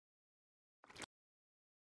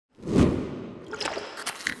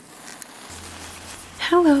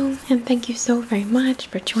Hello, and thank you so very much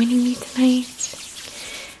for joining me tonight.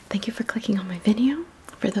 Thank you for clicking on my video.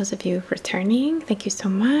 For those of you returning, thank you so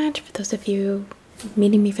much. For those of you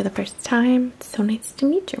meeting me for the first time, it's so nice to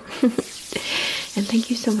meet you. And thank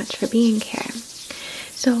you so much for being here.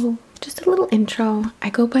 So, just a little intro. I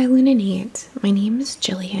go by Lune INNATE. My name is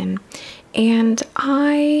Jillian, and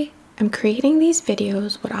I am creating these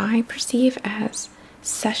videos, what I perceive as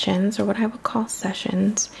sessions, or what I would call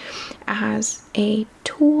sessions, as a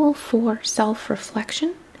tool for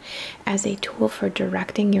self-reflection, as a tool for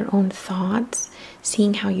directing your own thoughts,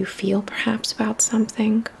 seeing how you feel perhaps about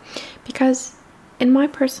something. Because in my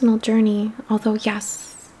personal journey, although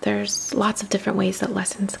yes, there's lots of different ways that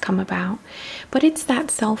lessons come about, but it's that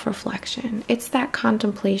self-reflection, it's that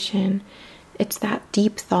contemplation, it's that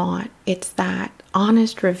deep thought, it's that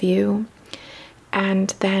honest review, and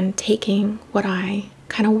then taking what I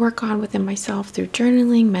kind of work on within myself through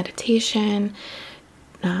journaling, meditation,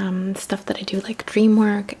 stuff that I do like dream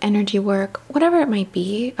work, energy work, whatever it might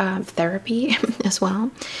be, therapy as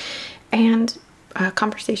well, and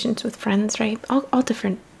conversations with friends, right? All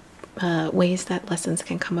different ways that lessons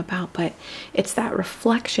can come about, but it's that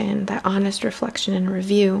reflection, that honest reflection and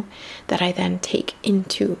review that I then take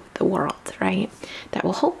into the world, right? That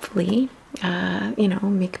will hopefully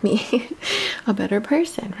make me a better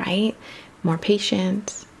person, right? More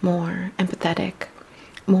patient, more empathetic,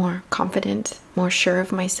 more confident, more sure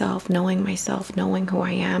of myself, knowing who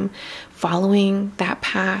I am, following that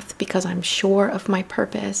path because I'm sure of my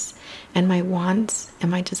purpose and my wants and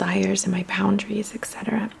my desires and my boundaries,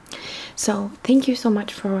 etc. So thank you so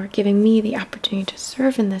much for giving me the opportunity to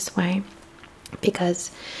serve in this way,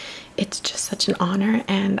 because it's just such an honor.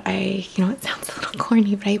 And it sounds a little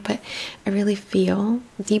corny, right? But I really feel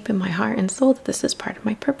deep in my heart and soul that this is part of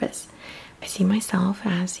my purpose. I see myself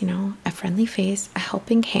as, a friendly face, a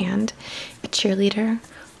helping hand, a cheerleader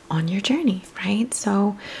on your journey, right?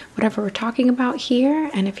 So whatever we're talking about here,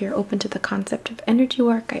 and if you're open to the concept of energy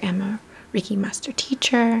work, I am a Reiki master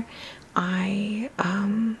teacher. I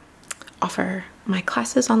offer my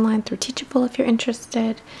classes online through Teachable if you're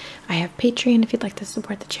interested. I have Patreon if you'd like to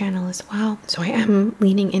support the channel as well. So I am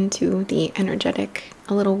leaning into the energetic,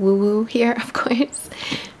 a little woo-woo here, of course.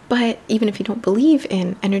 But even if you don't believe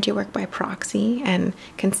in energy work by proxy and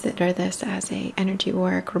consider this as a energy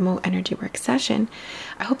work, remote energy work session,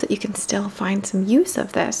 I hope that you can still find some use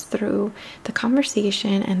of this through the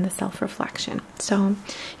conversation and the self-reflection. So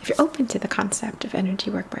if you're open to the concept of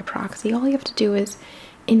energy work by proxy, all you have to do is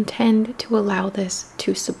intend to allow this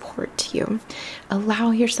to support you.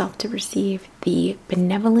 Allow yourself to receive the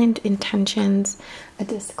benevolent intentions. A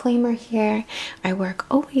disclaimer here, I work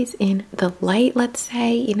always in the light, let's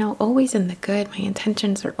say, always in the good. My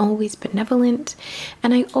intentions are always benevolent,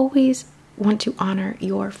 and I always want to honor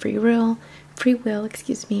your free will,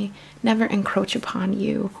 never encroach upon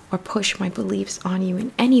you or push my beliefs on you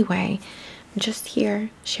in any way. I'm just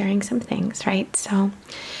here sharing some things, right? So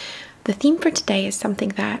the theme for today is something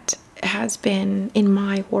that has been in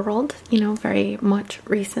my world, very much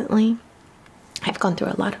recently. I've gone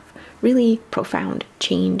through a lot of really profound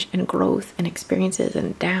change and growth and experiences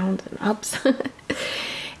and downs and ups.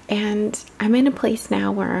 And I'm in a place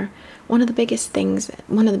now where one of the biggest themes,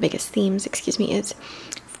 is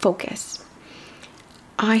focus.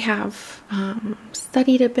 I have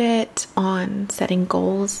studied a bit on setting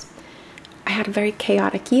goals. I had a very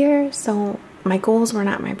chaotic year, so my goals were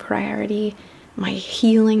not my priority. My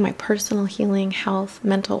healing, my personal healing, health,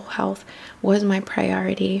 mental health was my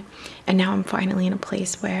priority. And now I'm finally in a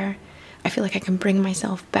place where I feel like I can bring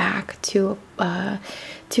myself back to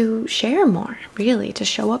share more, really, to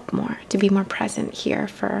show up more, to be more present here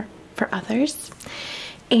for others.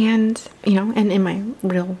 And, and in my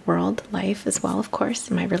real world life as well, of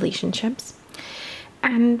course, in my relationships.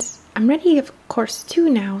 And I'm ready, of course, too,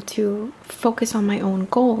 now to focus on my own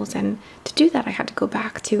goals. And to do that, I had to go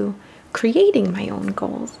back to creating my own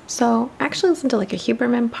goals. So I actually listened to like a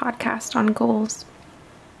Huberman podcast on goals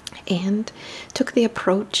and took the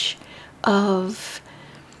approach of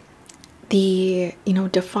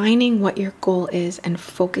defining what your goal is and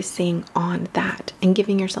focusing on that and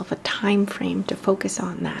giving yourself a time frame to focus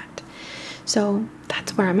on that. So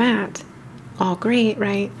that's where I'm at. All great,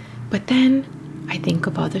 right? But then I think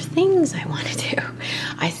of other things I want to do.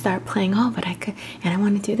 I start playing, but I could, and I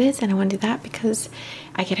want to do this and I want to do that, because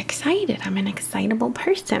I get excited. I'm an excitable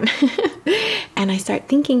person. And I start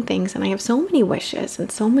thinking things, and I have so many wishes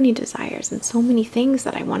and so many desires and so many things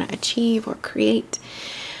that I want to achieve or create.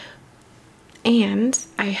 And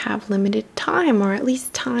I have limited time, or at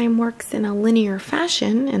least time works in a linear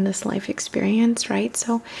fashion in this life experience, right?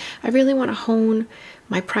 So I really want to hone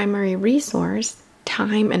my primary resource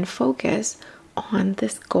time and focus on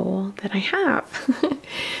this goal that I have.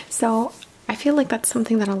 So I feel like that's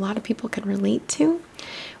something that a lot of people can relate to.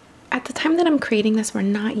 At the time that I'm creating this, we're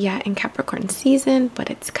not yet in Capricorn season, but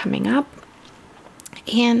it's coming up.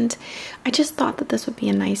 And I just thought that this would be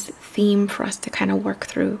a nice theme for us to kind of work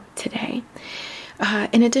through today.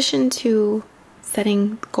 In addition to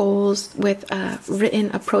setting goals with a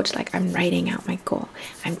written approach, like I'm writing out my goal,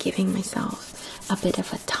 I'm giving myself a bit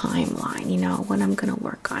of a timeline, you know, what I'm going to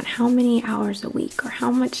work on, how many hours a week or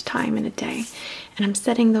how much time in a day. And I'm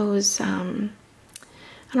setting those, I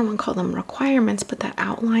don't want to call them requirements, but that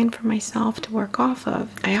outline for myself to work off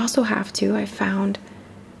of. I also have to, I found,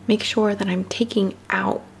 make sure that I'm taking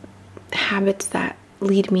out habits that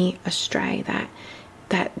lead me astray, that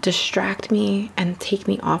distract me and take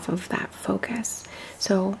me off of that focus.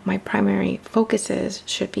 So my primary focuses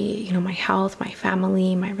should be, you know, my health, my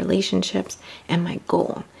family, my relationships, and my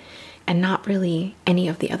goal, and not really any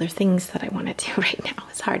of the other things that I want to do right now,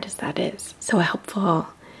 as hard as that is. So a helpful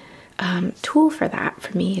tool for that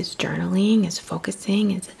for me is journaling, is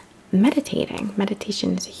focusing, is meditating.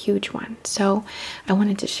 Meditation is a huge one. So I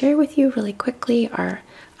wanted to share with you really quickly our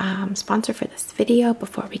sponsor for this video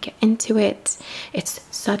before we get into it. It's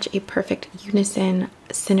such a perfect unison,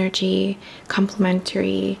 synergy,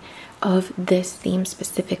 complementary of this theme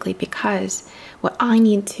specifically, because what I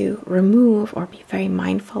need to remove or be very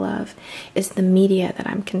mindful of is the media that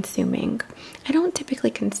I'm consuming. I don't typically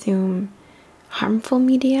consume harmful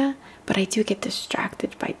media, but I do get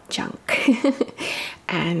distracted by junk.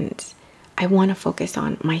 And I want to focus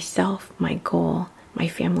on myself, my goal, my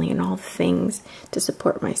family, and all the things to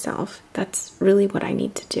support myself. That's really what I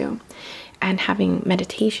need to do. And having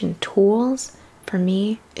meditation tools for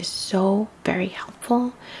me is so very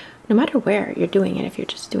helpful, no matter where you're doing it, if you're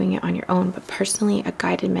just doing it on your own. But personally, a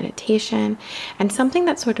guided meditation and something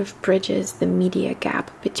that sort of bridges the media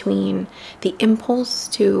gap between the impulse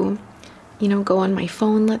to, you know, go on my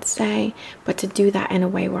phone, let's say, but to do that in a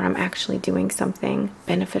way where I'm actually doing something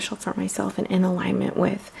beneficial for myself and in alignment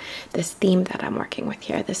with this theme that I'm working with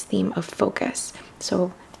here, this theme of focus.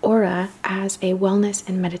 So Aura, as a wellness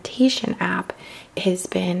and meditation app, has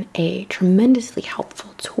been a tremendously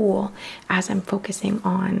helpful tool as I'm focusing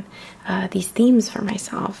on these themes for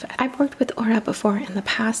myself. I've worked with Aura before in the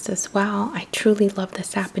past as well. I truly love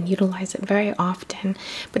this app and utilize it very often.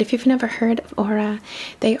 But if you've never heard of Aura,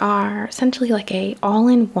 they are essentially like a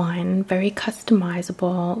all-in-one, very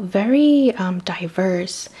customizable, very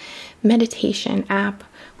diverse meditation app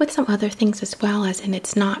with some other things as well, as in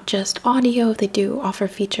it's not just audio. They do offer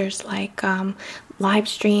features like live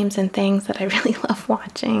streams and things that I really love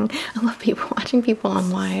watching. I love watching people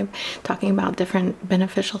on live talking about different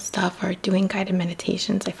beneficial stuff or doing guided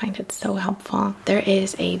meditations. I find it so helpful. There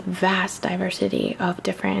is a vast diversity of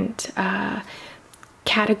different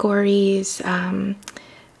categories,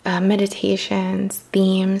 meditations,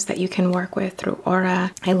 themes that you can work with through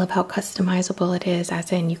Aura. I love how customizable it is,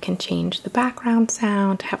 as in you can change the background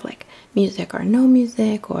sound to have like music or no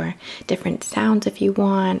music, or different sounds if you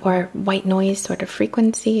want, or white noise sort of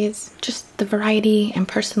frequencies. Just the variety and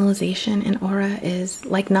personalization in Aura is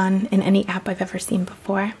like none in any app I've ever seen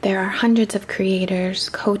before. There are hundreds of creators,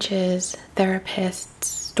 coaches, therapists,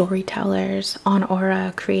 storytellers on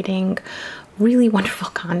Aura creating really wonderful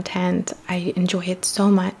content. I enjoy it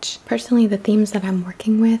so much. Personally, the themes that I'm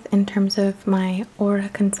working with in terms of my Aura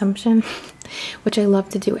consumption, which I love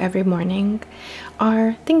to do every morning,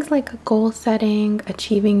 are things like goal setting,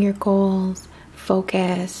 achieving your goals,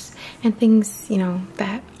 focus, and things, you know,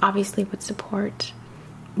 that obviously would support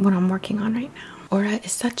what I'm working on right now. Aura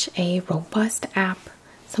is such a robust app,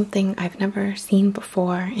 something I've never seen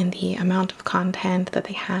before in the amount of content that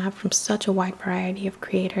they have from such a wide variety of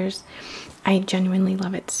creators. I genuinely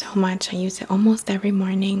love it so much. I use it almost every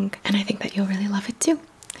morning, and I think that you'll really love it too.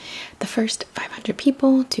 The first 500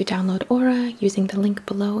 people to download Aura using the link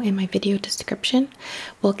below in my video description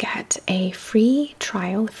will get a free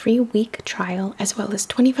trial, a free week trial, as well as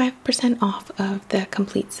 25% off of the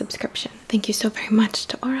complete subscription. Thank you so very much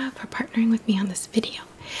to Aura for partnering with me on this video.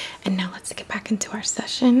 And now let's get back into our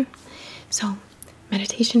session. So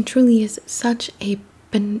meditation truly is such a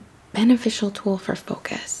beneficial tool for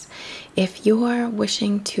focus. If you're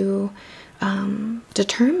wishing to,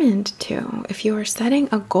 determined to, if you're setting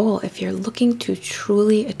a goal, if you're looking to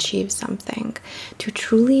truly achieve something, to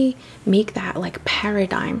truly make that like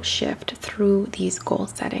paradigm shift through these goal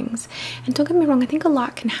settings. And don't get me wrong, I think a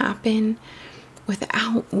lot can happen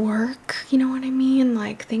without work, you know what I mean?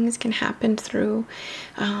 Like things can happen through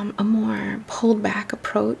a more pulled back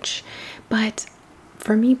approach. But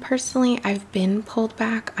For me personally, I've been pulled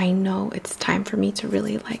back. I know it's time for me to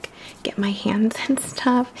really like get my hands and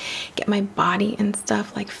stuff, get my body and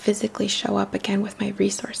stuff, like physically show up again with my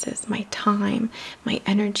resources, my time, my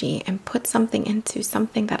energy, and put something into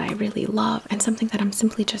something that I really love and something that I'm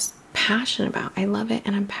simply just passionate about. I love it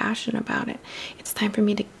and I'm passionate about it. It's time for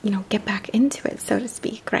me to, get back into it, so to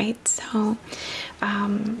speak, right? So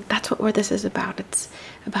that's what this is about. It's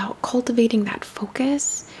about cultivating that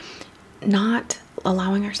focus, not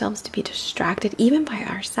allowing ourselves to be distracted even by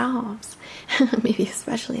ourselves, maybe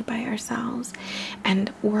especially by ourselves,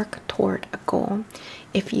 and work toward a goal.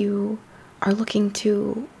 If you are looking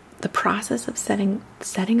to the process of setting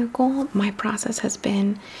a goal, my process has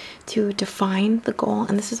been to define the goal,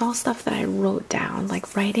 and this is all stuff that I wrote down.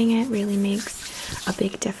 Like, writing it really makes a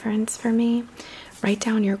big difference for me. Write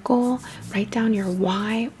down your goal, write down your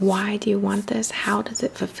why. Why do you want this? How does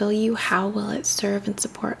it fulfill you? How will it serve and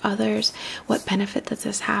support others? What benefit does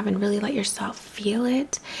this have? And really let yourself feel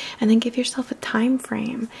it. And then give yourself a time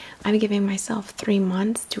frame. I'm giving myself 3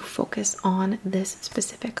 months to focus on this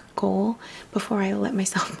specific goal before I let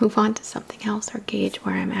myself move on to something else or gauge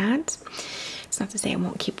where I'm at. It's not to say I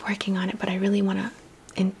won't keep working on it, but I really want to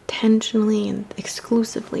intentionally and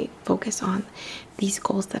exclusively focus on these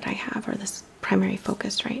goals that I have, or this primary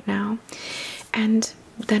focus right now. And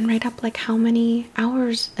then write up like how many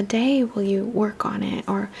hours a day will you work on it,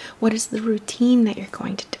 or what is the routine that you're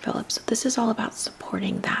going to develop. So this is all about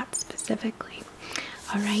supporting that specifically.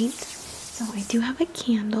 All right, so I do have a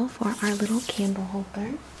candle for our little candle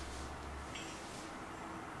holder.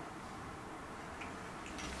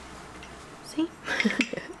 See?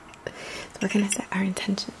 So we're going to set our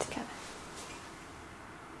intention together.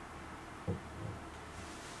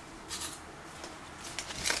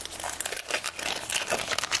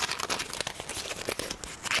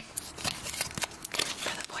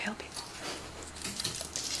 For the foil people,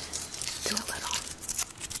 do a little.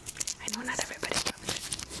 I know not everybody loves it,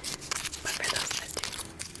 but for those that do.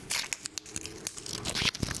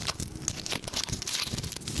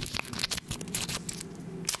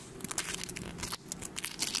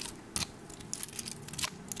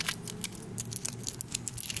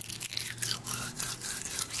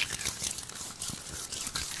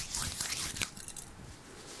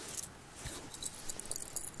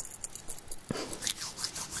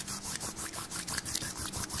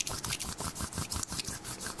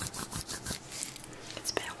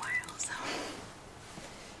 It's been a while, so I'm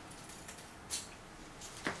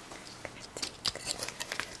gonna take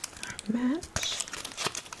our match.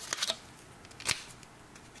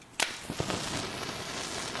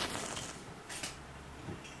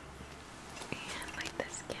 And light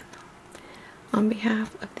this candle on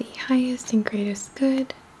behalf of the highest and greatest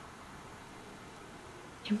good,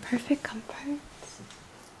 in perfect comfort. Let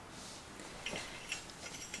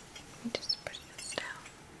me just push this down.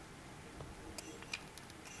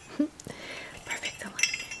 Perfect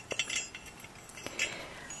alignment.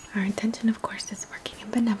 Our intention, of course, is working in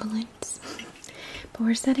benevolence, but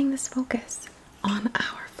we're setting this focus on our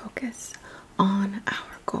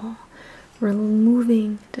goal,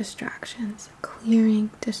 removing distractions, clearing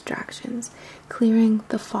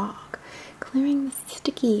the fog, clearing the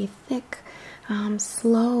sticky, thick,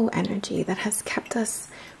 slow energy that has kept us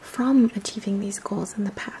from achieving these goals in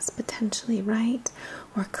the past, potentially, right?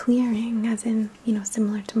 Or clearing, as in,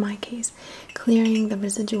 similar to my case, clearing the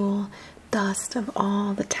residual dust of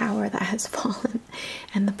all the tower that has fallen,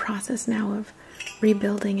 and the process now of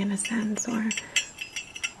rebuilding, in a sense, or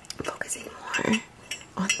focusing more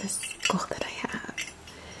on this goal that I have.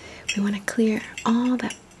 We want to clear all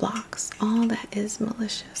that blocks, all that is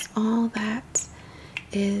malicious, all that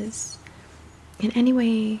is in any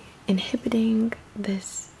way inhibiting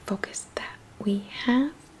this focus that we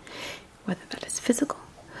have, whether that is physical,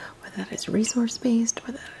 whether that is resource-based,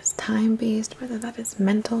 whether that is time-based, whether that is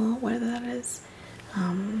mental, whether that is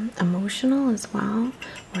emotional as well,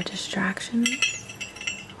 or distractions.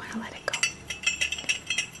 I want to let it go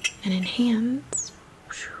and enhance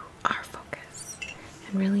our focus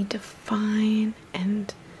and really define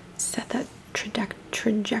and set that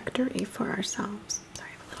trajectory for ourselves. Sorry,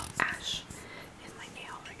 I have a little ash in my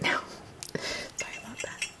nail right now. Sorry about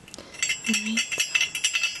that. Alright.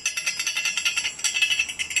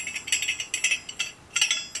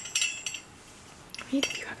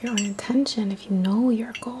 If you have your own intention, if you know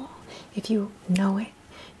your goal, if you know it,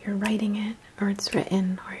 you're writing it, or it's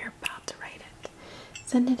written, or you're about to write it,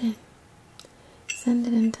 send it in. Send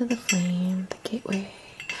it into the flame, the gateway,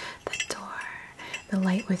 the door, the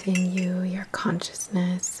light within you, your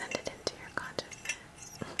consciousness. Send it into your consciousness.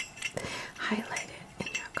 Highlight it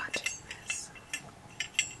in your consciousness.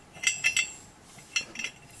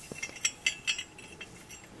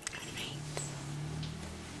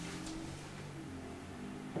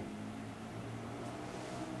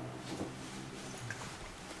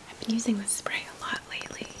 using this spray a lot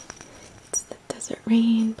lately. It's the Desert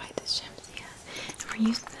Rain by Deshamsia. And we're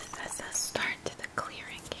using this as a start to the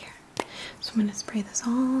clearing here. So I'm going to spray this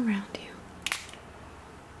all around you.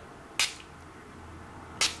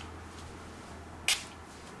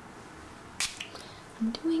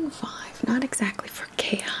 I'm doing 5, not exactly for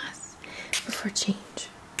chaos, but for change.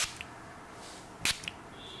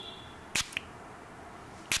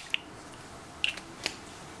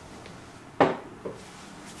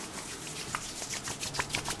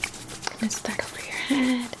 I'm going to start over your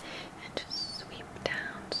head and just sweep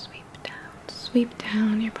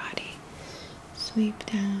down your body. Sweep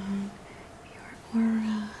down your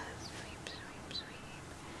aura. Sweep.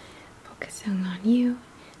 Focusing on you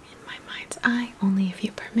in my mind's eye, only if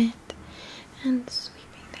you permit. And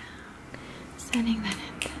sweeping down, setting that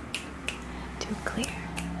intent to clear.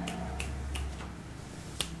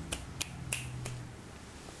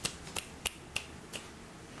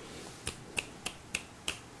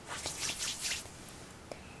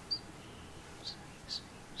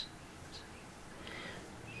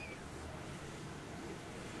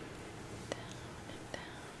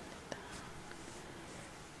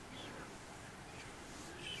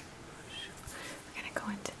 We're going to go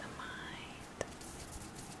into the mind,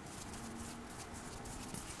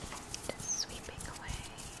 just sweeping away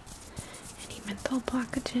any mental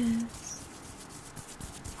blockages,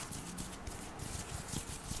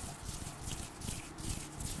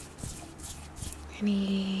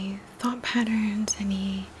 any thought patterns,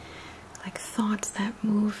 any thoughts that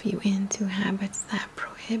move you into habits that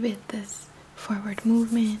prohibit this forward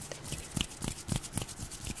movement.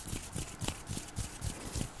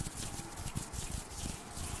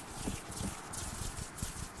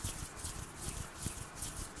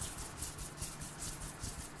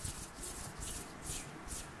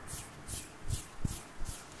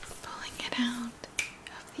 Pulling it out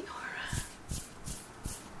of the aura.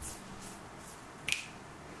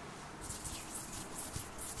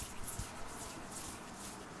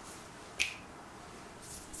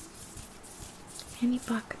 Any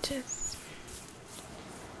blockages,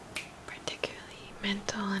 particularly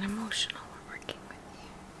mental and emotional, we're working with you.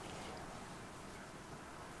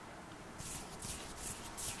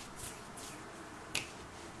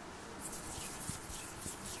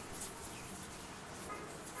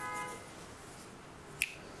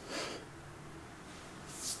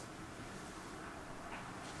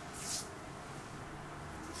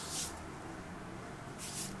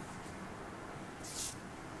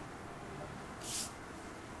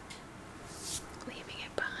 Leaving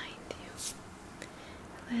it behind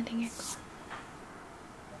you, letting it go.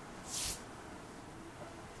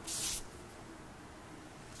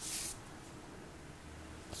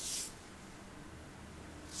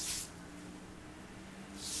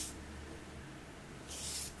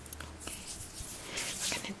 Okay,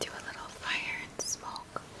 we're going to do a little fire and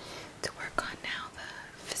smoke to work on now the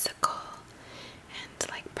physical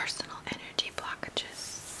and personal energy blockages.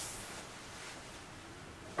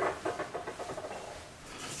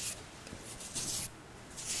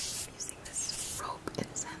 Using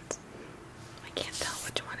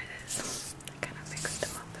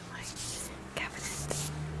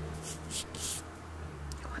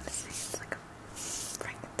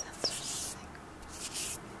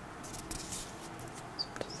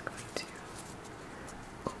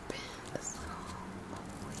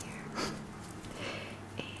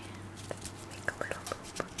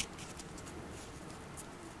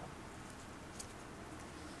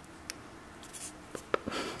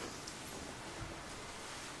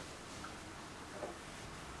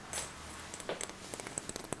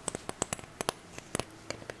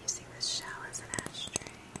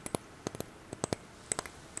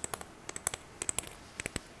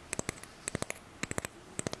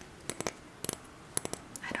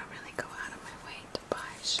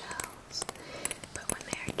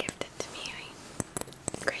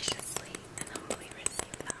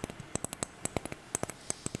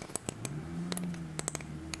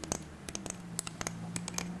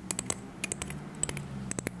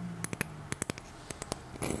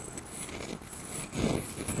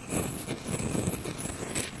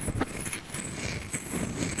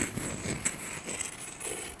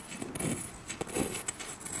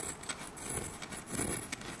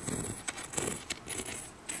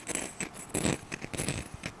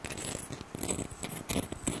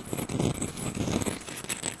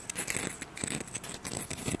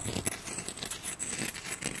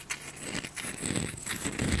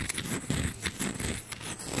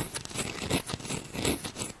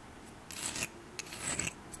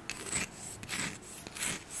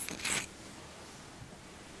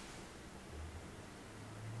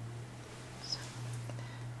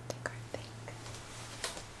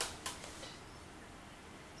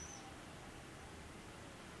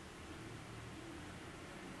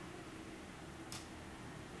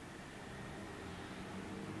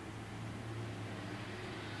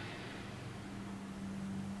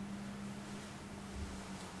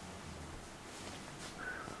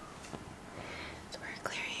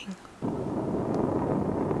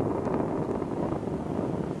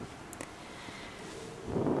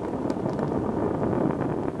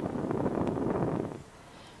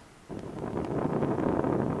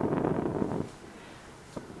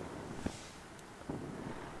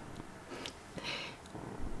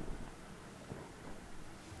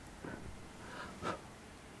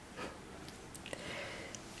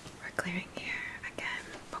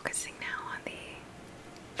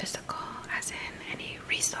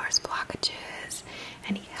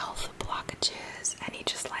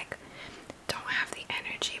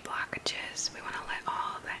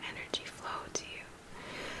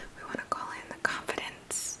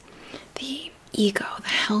ego, the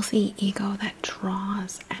healthy ego that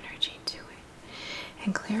draws energy to it,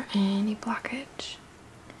 and clear any blockage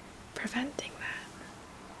preventing that.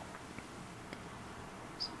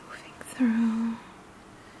 So moving through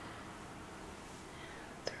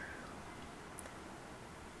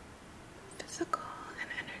physical and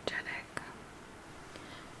energetic,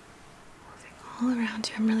 moving all around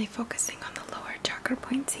you. I'm really focusing on the lower chakra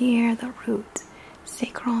points here, the root,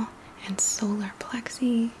 sacral, and solar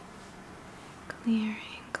plexi.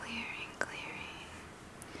 Clearing, clearing, clearing.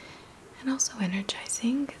 And also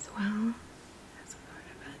energizing as well. That's sort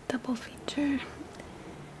of a double feature. And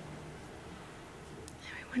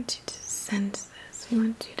we want you to sense this. We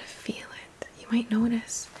want you to feel it. You might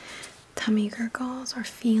notice tummy gurgles or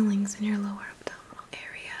feelings in your lower abdominal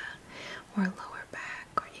area, or lower back,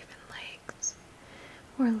 or even legs,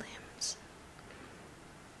 or limbs.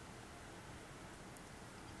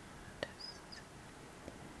 Just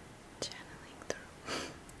channeling through.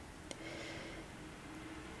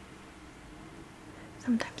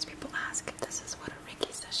 Sometimes people ask if this is what a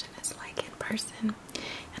Reiki session is like in person,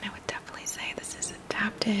 and I would definitely say this is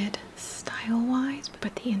adapted style-wise,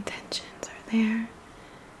 but the intentions are there.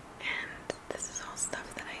 And this is all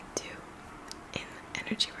stuff that I do in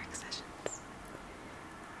energy work sessions.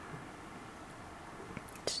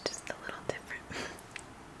 It's just a little different.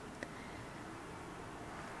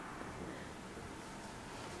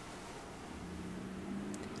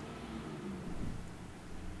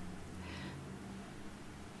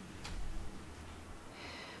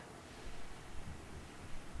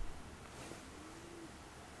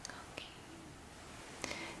 Okay.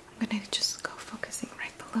 I'm going to just go focusing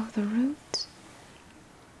right below the root.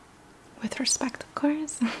 With respect, of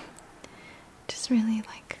course. Just really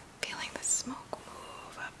like feeling the smoke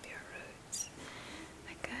move up your roots.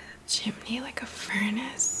 Like a chimney, like a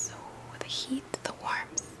furnace. So the heat, the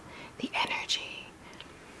warmth, the energy.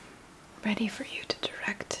 Ready for you to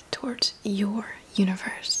direct towards your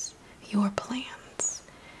universe, your plans,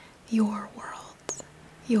 your world,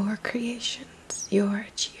 your creations, your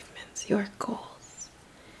achievements, your goals.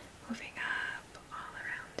 Moving up all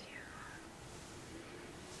around you.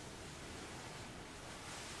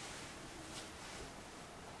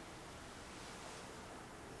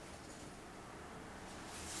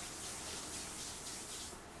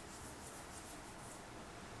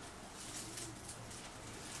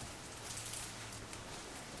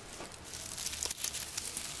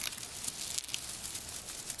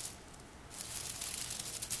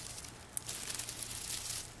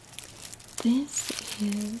 This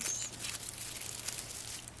is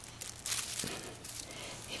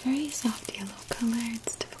a very soft yellow color.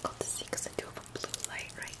 It's difficult to see because I do have a blue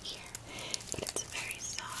light right here, but it's a very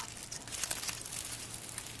soft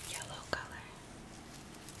yellow color.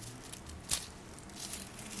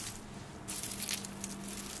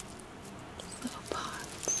 These little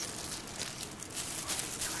pods.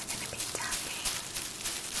 So we're going to be tapping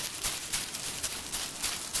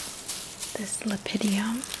this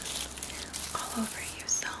lipidium all over you.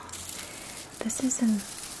 So this is an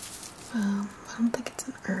I don't think it's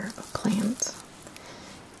an herb, a plant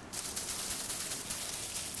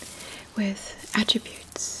with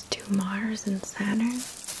attributes to Mars and Saturn.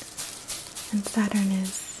 And Saturn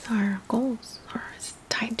is our goals, or is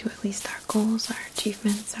tied to at least our goals, our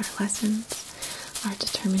achievements, our lessons, our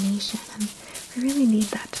determination. And we really need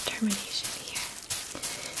that determination here.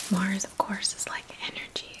 Mars, of course, is like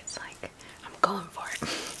energy. It's like, I'm going for it.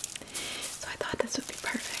 So I thought this would be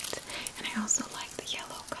perfect. And I also like the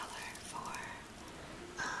yellow color for,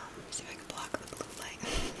 see if I can block the blue light.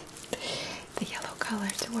 The yellow color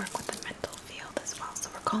to work with the mental field as well. So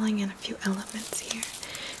we're calling in a few elements here,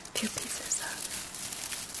 a few pieces of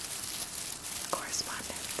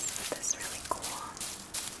correspondence with this really cool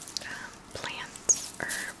plant,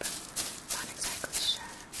 herb, not exactly sure.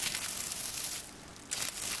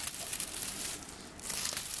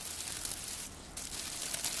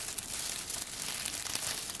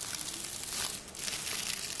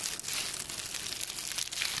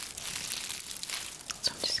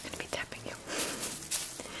 So I'm just going to be tapping you.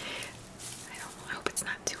 I hope it's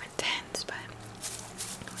not too intense, but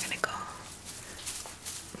we're going to go.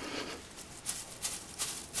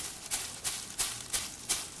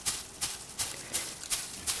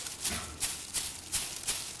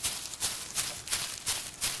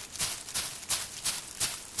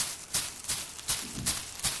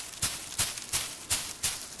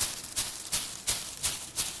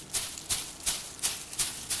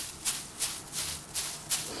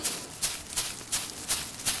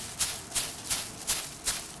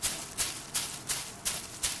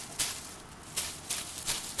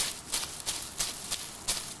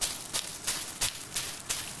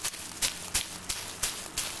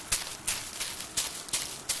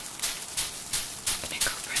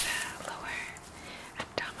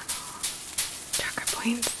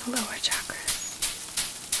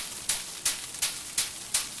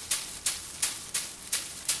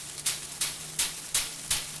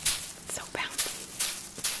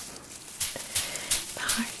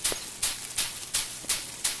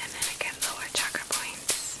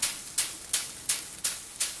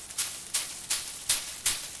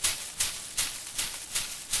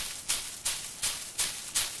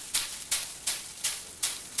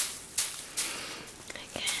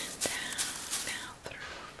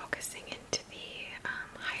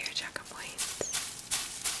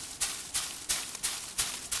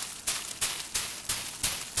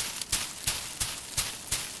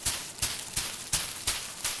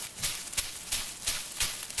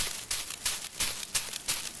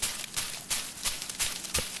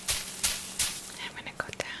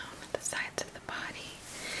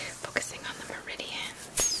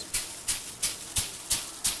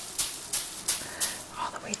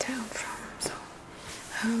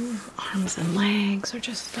 arms and legs, or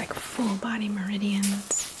just like full body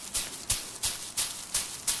meridians.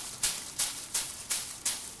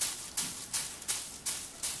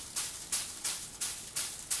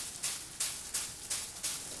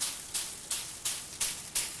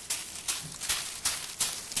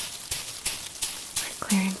 We're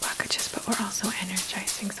clearing blockages, but we're also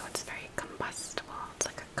energizing, so it's very combustible. It's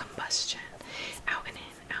like a combustion. Out and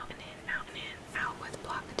in, out and in, out and in, out with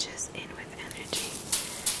blockages, in with energy.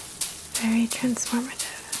 Very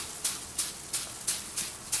transformative.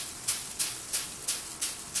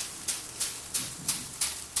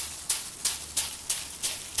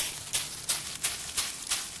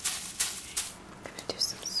 I'm going to do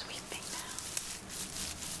some sweeping now.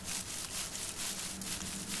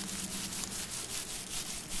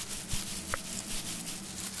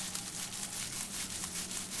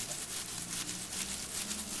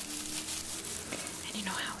 And you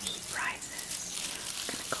know how heat rises?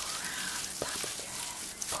 We're going to go around the top of your head,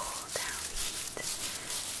 pull down heat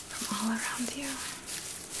from all around you,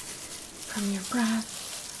 from your breath,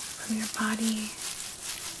 from your body,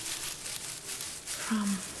 from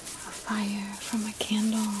a fire, from a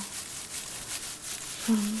candle,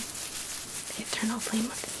 from the eternal flame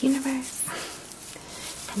of the universe,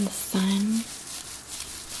 from the sun.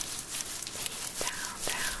 Down,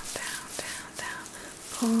 down, down, down, down,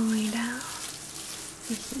 pulling down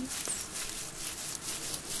the heat.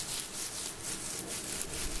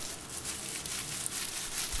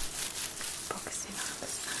 Focusing on the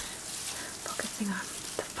sun, focusing on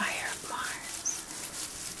the fire of Mars,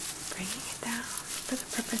 bringing it down for the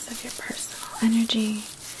purpose of your personal energy,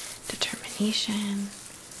 determination,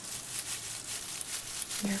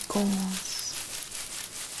 your goals,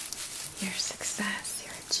 your success,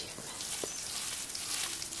 your achievements.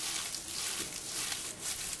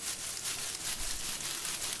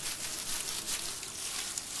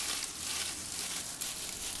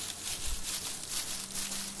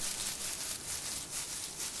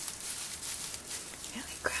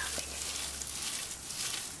 Really grounding it.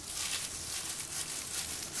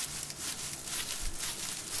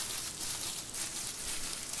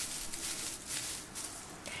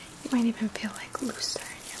 You might even feel like looser in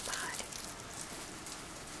your body.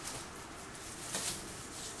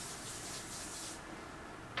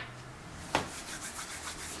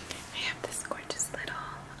 I have this gorgeous little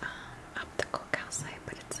optical calcite,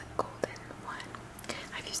 but it's a golden one.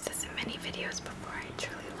 I've used this in many videos before. I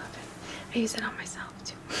truly love it. I use it on myself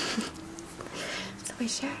too. So we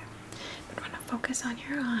share. But want to focus on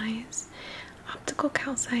your eyes. Optical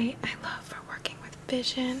calcite I love for working with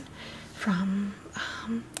vision, from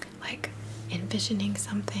like envisioning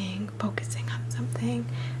something, focusing on something,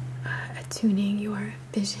 attuning your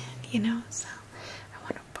vision, you know. So I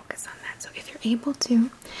want to focus on that. So if you're able to,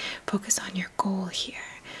 focus on your goal here.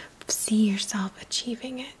 See yourself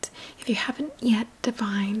achieving it. If you haven't yet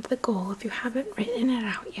defined the goal, if you haven't written it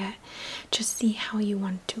out yet, just see how you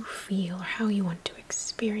want to feel or how you want to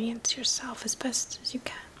experience yourself as best as you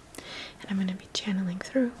can. And I'm going to be channeling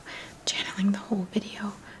the whole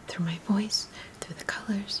video through my voice, through the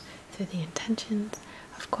colors, through the intentions,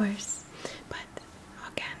 of course. But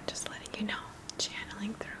again, just letting you know,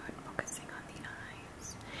 channeling through and focusing on the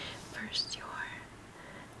eyes. First, your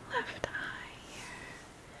left eye here,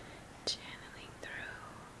 channeling through,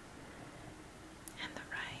 and the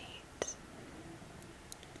right,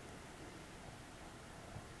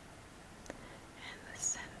 and the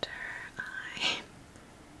center eye,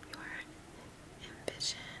 your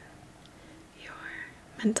envision, your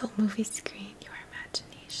mental movie screen, your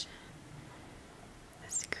imagination,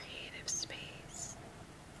 this creative space,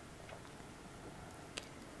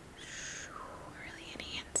 really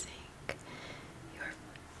enhancing your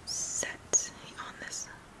set on this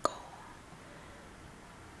goal,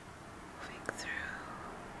 moving through,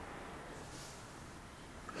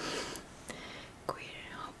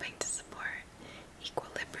 hoping to support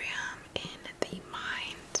equilibrium in the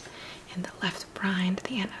mind, in the left brain,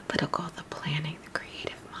 the analytical, the planning, the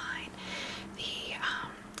creative mind, the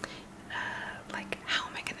like, how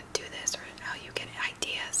am I going to do this, or how you get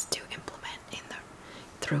ideas to implement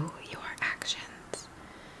through your actions.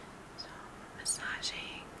 So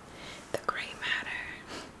massaging the gray matter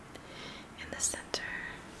in the center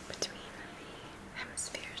between the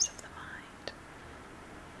hemispheres of the mind.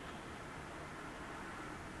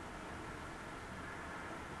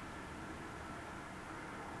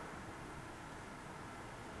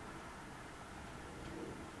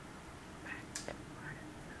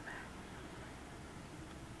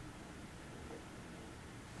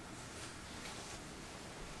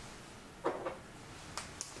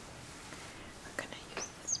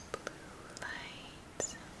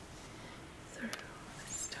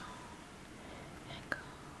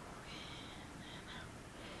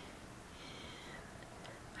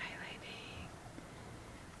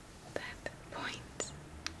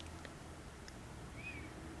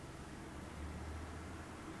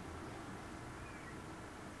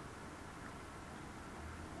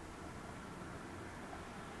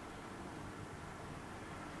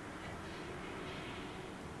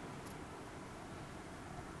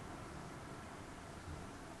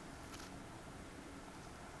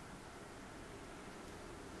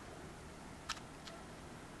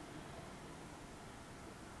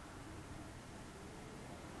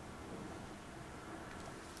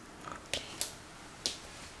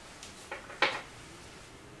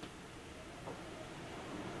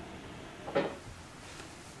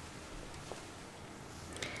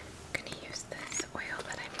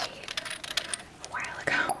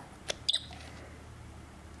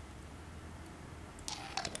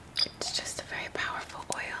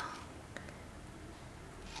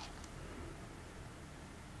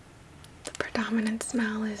 predominant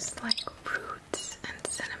smell is like roots and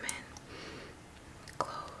cinnamon,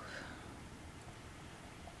 clove.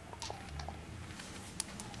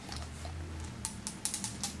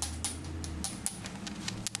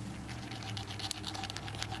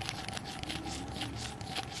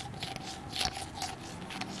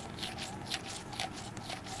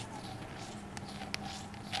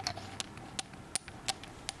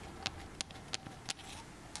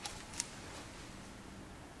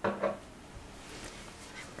 I'm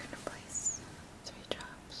going to place 3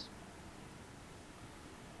 drops.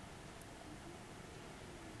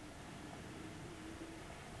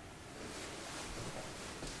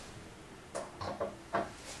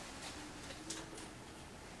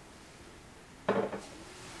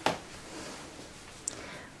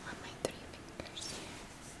 On my 3 fingers here.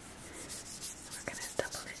 We're going to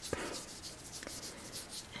double it.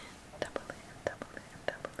 And double it, double it,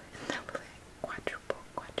 double it, double it. Quadruple,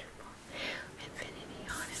 quadruple. Infinity,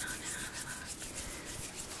 on and on and on and on.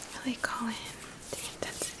 Really call in the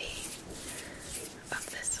intensity of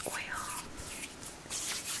this oil.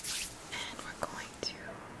 And we're going to,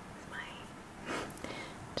 with my,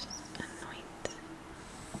 just anoint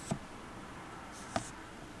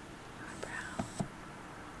our brow.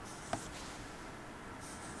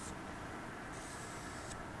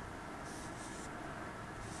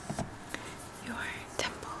 Your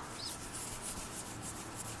temples.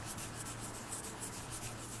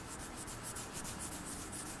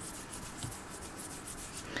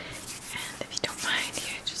 And if you don't mind,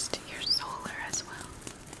 here, just your solar as well.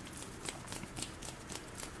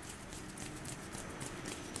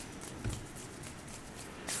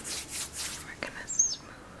 We're gonna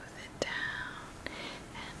smooth it down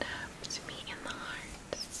and up to meet in the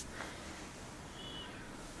heart.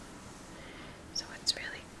 So it's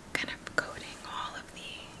really kind of coating all of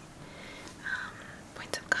the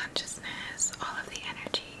points of consciousness, all of the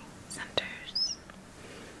energy centers.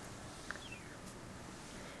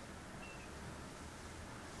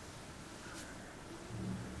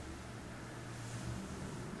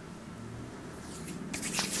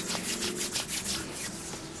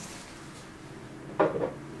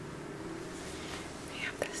 We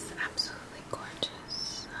have this absolutely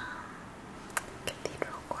gorgeous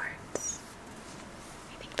cathedral quartz.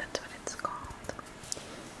 I think that's what it's called.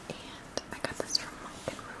 And I got this from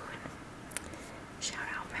Lune. Shout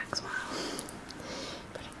out Maxwell.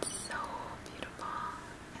 But it's so beautiful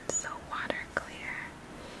and so water clear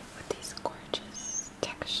with these gorgeous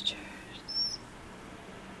textures.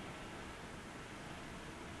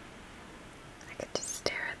 I could just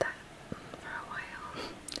stare at that for a while.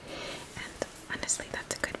 And honestly,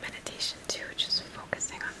 that's a good meditation too, just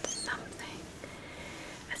focusing on something,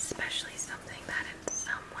 especially something that in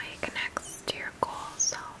some way connects to your goal.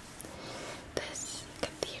 So this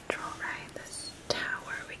cathedral, right, this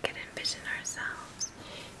tower, we can envision ourselves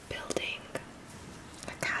building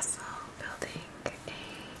a castle, building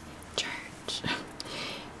a church,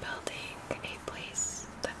 building a place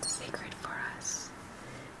that's sacred for us.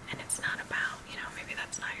 And it's not about, maybe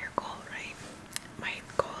that's not your goal, right? My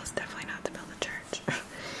goal is definitely not to build a church.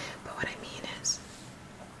 But what I mean is,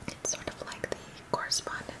 it's sort of like the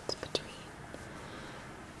correspondence between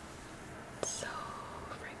so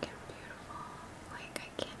freaking beautiful. Like, I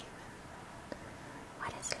can't even.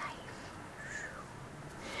 What is life?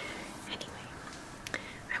 Anyway,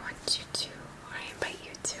 I want you to, or I invite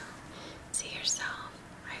you to, see yourself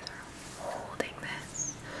either holding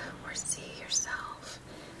this or see yourself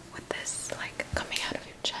with this, like, coming out of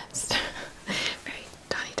your chest. Very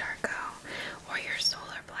Donnie Darko, or your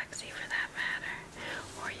solar plexi for that matter,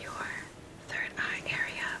 or your third eye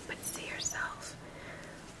area, but see yourself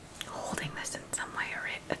holding this in some way or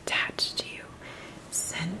it attached to you.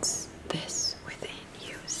 Sense this within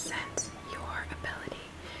you. Sense your ability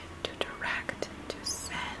to direct, to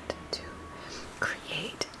send, to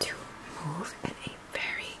create, to move in a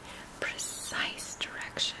very precise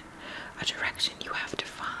direction. A direction you have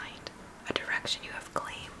defined, a direction you have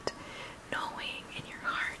claimed, knowing in your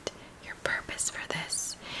heart your purpose for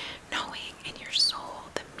this, knowing in your soul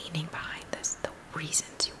the meaning behind this, the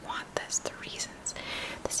reasons you want this, the reasons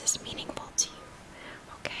this is meaningful to you,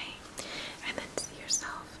 okay? And then see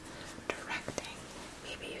yourself directing.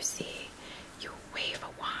 Maybe you see, you wave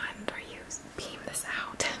a wand or you beam this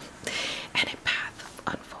out and a path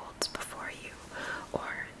unfolds before you,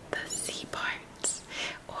 or the sea parts,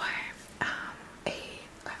 or a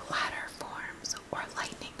ladder forms, or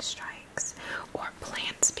lightning strikes, or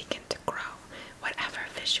plants begin to grow. Whatever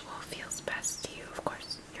visual feels best to you. Of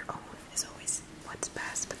course, your own is always what's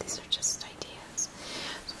best.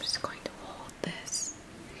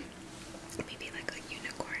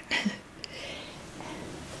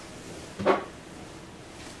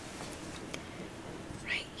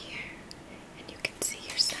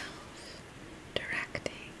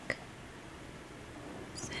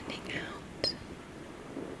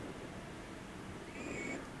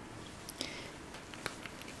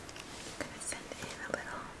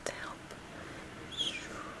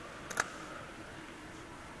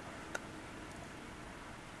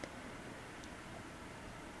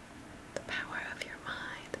 power of your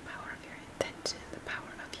mind, the power of your intention, the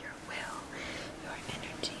power of your will, your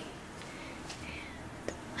energy.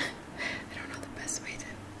 And I don't know the best way to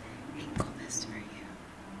angle this for you.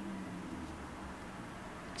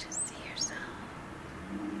 Just see yourself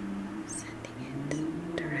sending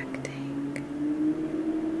it, directing.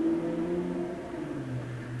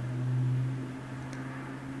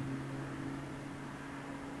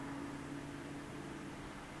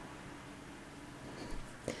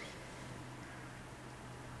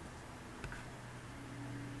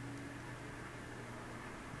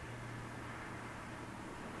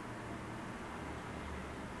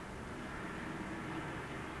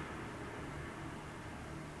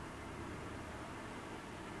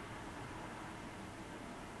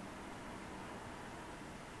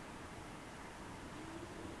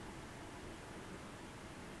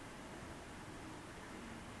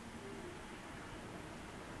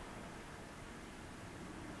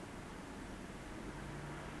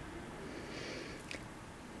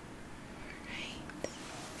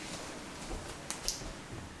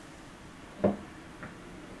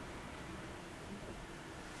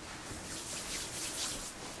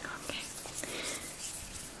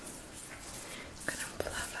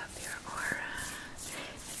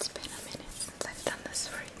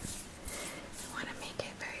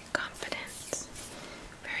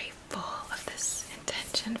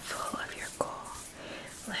 Full of your goal.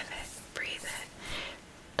 Live it, breathe it.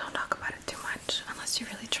 Don't talk about it too much unless you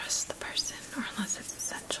really trust the person or unless it's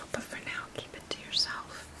essential, but for now, keep it to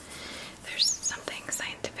yourself. There's something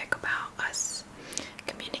scientific about us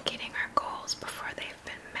communicating our goals before they've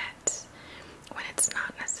been met. When it's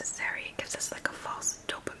not necessary, it gives us like a false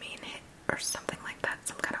dopamine hit or something like that,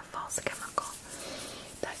 some kind of false chemical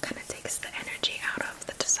that kind of takes the energy out of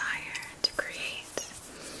the desire to create.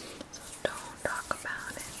 So don't talk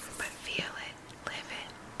about it, but feel it, live it,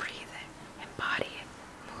 breathe it, embody it,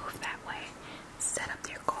 move that way. Set up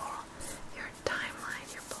your goal, your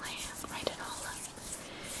timeline, your plan, write it all up.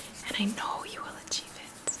 And I know you will achieve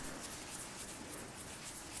it.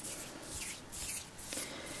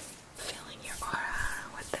 Filling your aura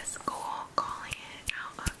with this goal, calling it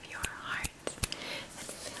out of your heart, and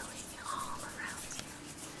filling it all around you.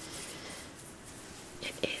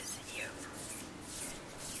 It is you.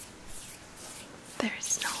 There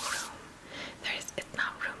is no room. It's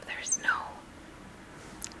not room.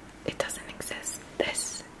 It doesn't exist.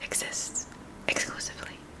 This exists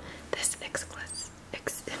exclusively. This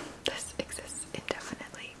exists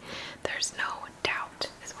indefinitely. There's no doubt,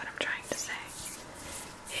 is what I'm trying to say.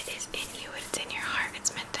 It is in you. It's in your heart.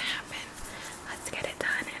 It's meant to happen. Let's get it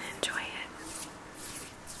done and enjoy it.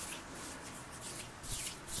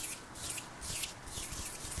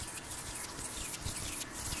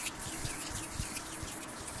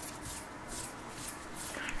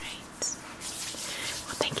 Alright.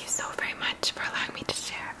 Well, thank you so very much for allowing me to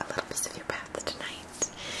share a little piece of your path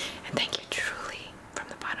tonight. And thank you truly from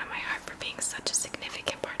the bottom of my heart for being such a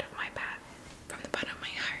significant part of my path. From the bottom of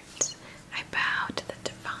my heart, I bow to the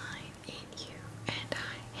divine in you and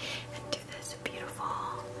and to this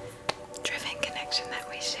beautiful, driven connection that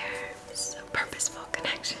we share. It's a purposeful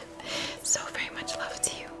connection. So very much love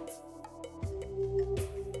to you.